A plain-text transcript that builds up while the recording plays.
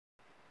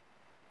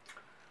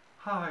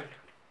Hi,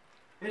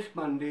 it's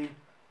Monday,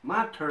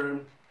 my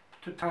turn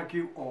to tag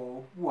you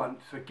all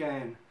once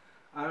again.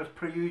 As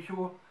per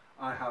usual,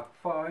 I have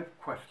 5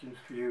 questions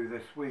for you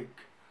this week.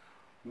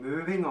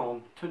 Moving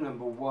on to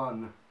number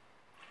 1.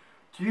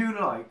 Do you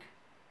like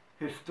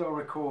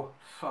historical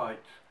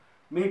sites?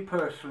 Me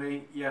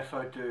personally, yes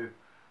I do.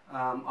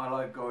 I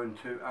like going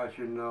to, as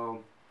you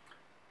know,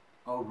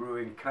 old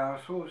ruined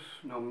castles.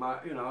 No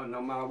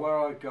matter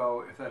where I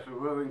go, if there's a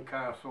ruined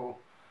castle,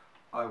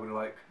 I would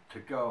like to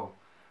go.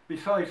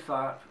 Besides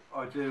that,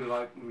 I do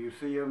like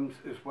museums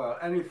as well.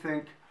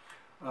 Anything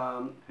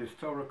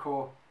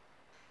historical,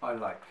 I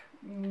like.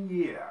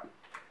 Yeah.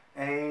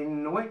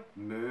 Anyway,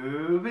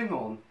 moving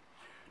on.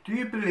 Do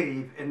you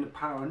believe in the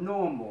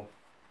paranormal?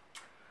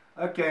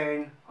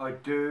 Again, I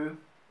do.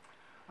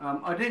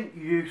 I didn't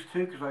used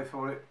to because I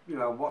thought it,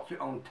 watch it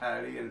on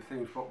telly and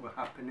things what were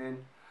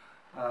happening.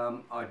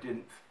 I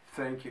didn't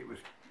think it was,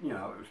 it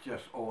was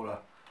just all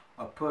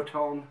a put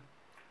on.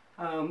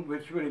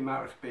 Which really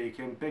matters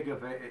speaking, big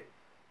of it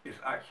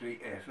actually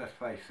is, let's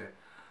face it.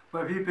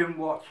 But have you been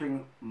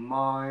watching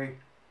my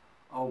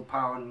own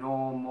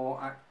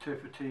paranormal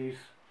activities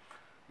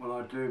when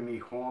I do me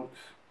haunts?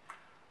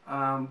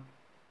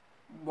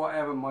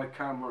 Whatever my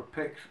camera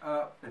picks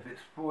up, if it's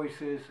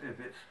voices,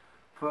 if it's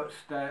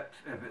footsteps,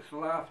 if it's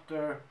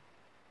laughter,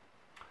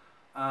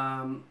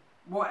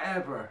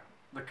 whatever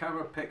the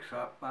camera picks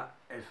up, that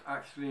is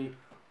actually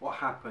what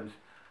happens.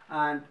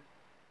 And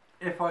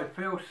if I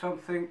feel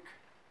something,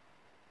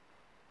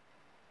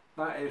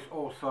 that is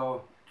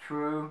also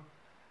true.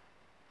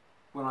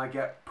 When I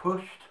get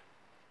pushed,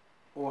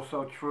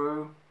 also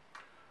true.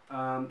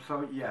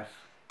 So yes,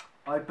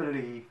 I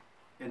believe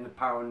in the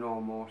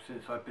paranormal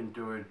since I've been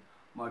doing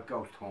my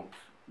ghost haunts.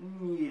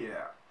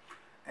 Yeah.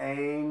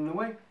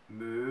 Anyway,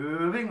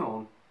 moving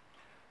on.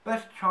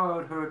 Best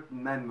childhood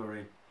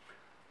memory.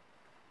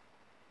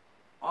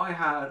 I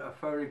had a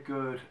very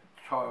good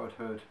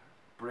childhood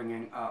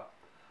bringing up.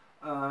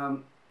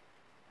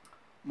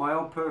 My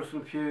own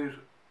personal views,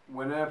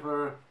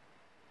 whenever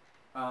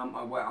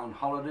I went on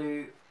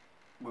holiday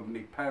with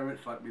my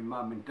parents, like my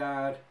mum and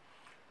dad,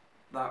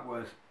 that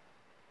was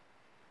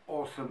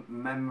awesome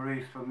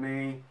memories for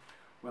me.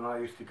 When I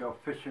used to go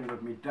fishing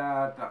with my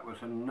dad, that was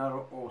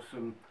another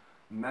awesome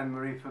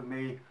memory for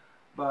me.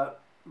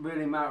 But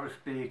really, matter of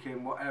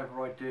speaking,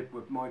 whatever I did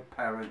with my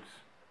parents,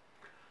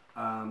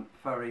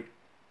 very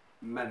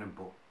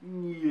memorable.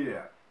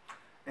 Yeah.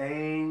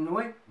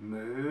 Anyway,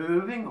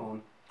 moving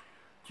on.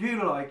 Do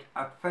you like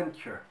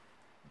adventure?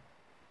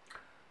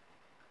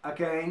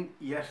 Again,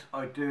 yes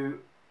I do.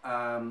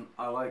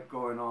 I like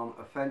going on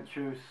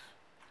adventures,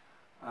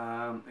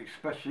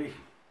 especially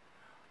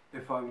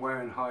if I'm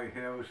wearing high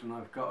heels and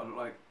I've got to,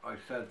 like I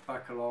said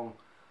back along,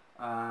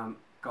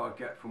 got to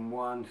get from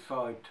one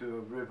side to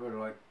a river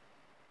like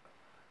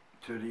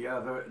to the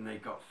other, and they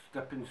got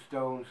stepping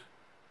stones.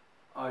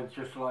 I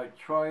just like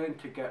trying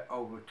to get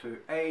over to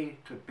A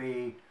to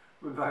B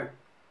without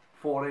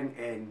falling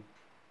in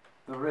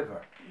the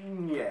river.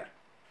 Yeah.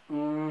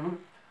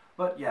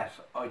 But yes,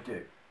 I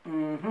do.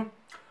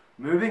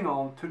 Moving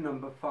on to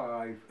number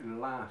 5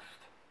 and last.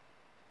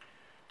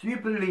 Do you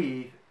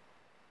believe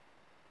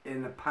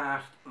in the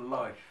past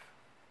life?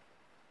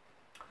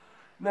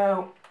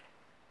 Now,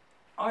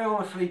 I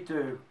honestly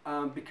do,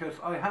 because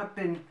I have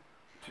been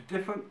to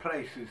different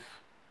places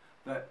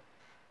that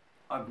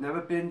I've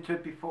never been to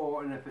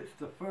before, and if it's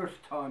the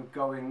first time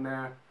going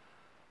there,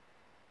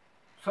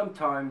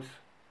 sometimes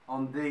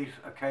on these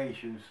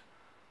occasions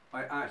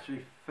I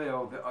actually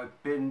feel that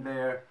I've been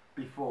there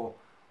before,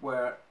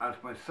 where as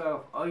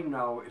myself I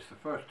know it's the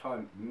first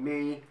time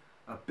me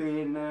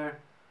being there,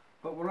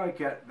 but when I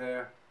get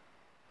there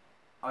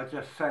I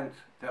just sense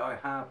that I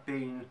have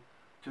been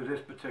to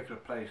this particular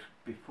place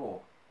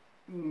before.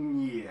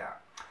 Yeah.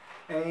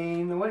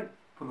 Anyway,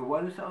 for the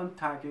ones that I'm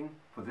tagging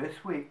for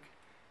this week,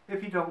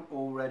 if you don't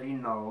already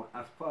know,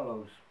 as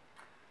follows: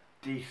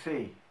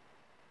 DC,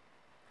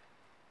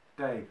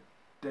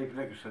 Dave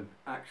Nicholson,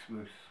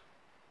 Axmus,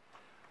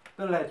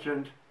 the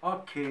legend, our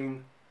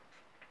king,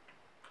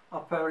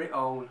 our very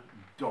own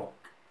Doc.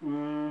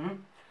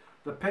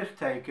 The piss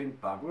taking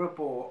bugger of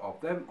bore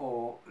of them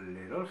all,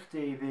 little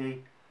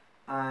Stevie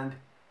and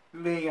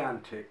Lee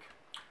Antic.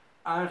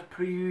 As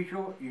per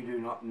usual, you do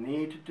not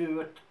need to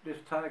do this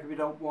tag if you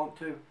don't want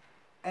to.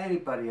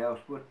 Anybody else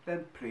would,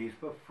 then please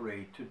feel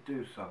free to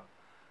do so.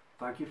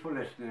 Thank you for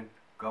listening.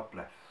 God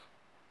bless.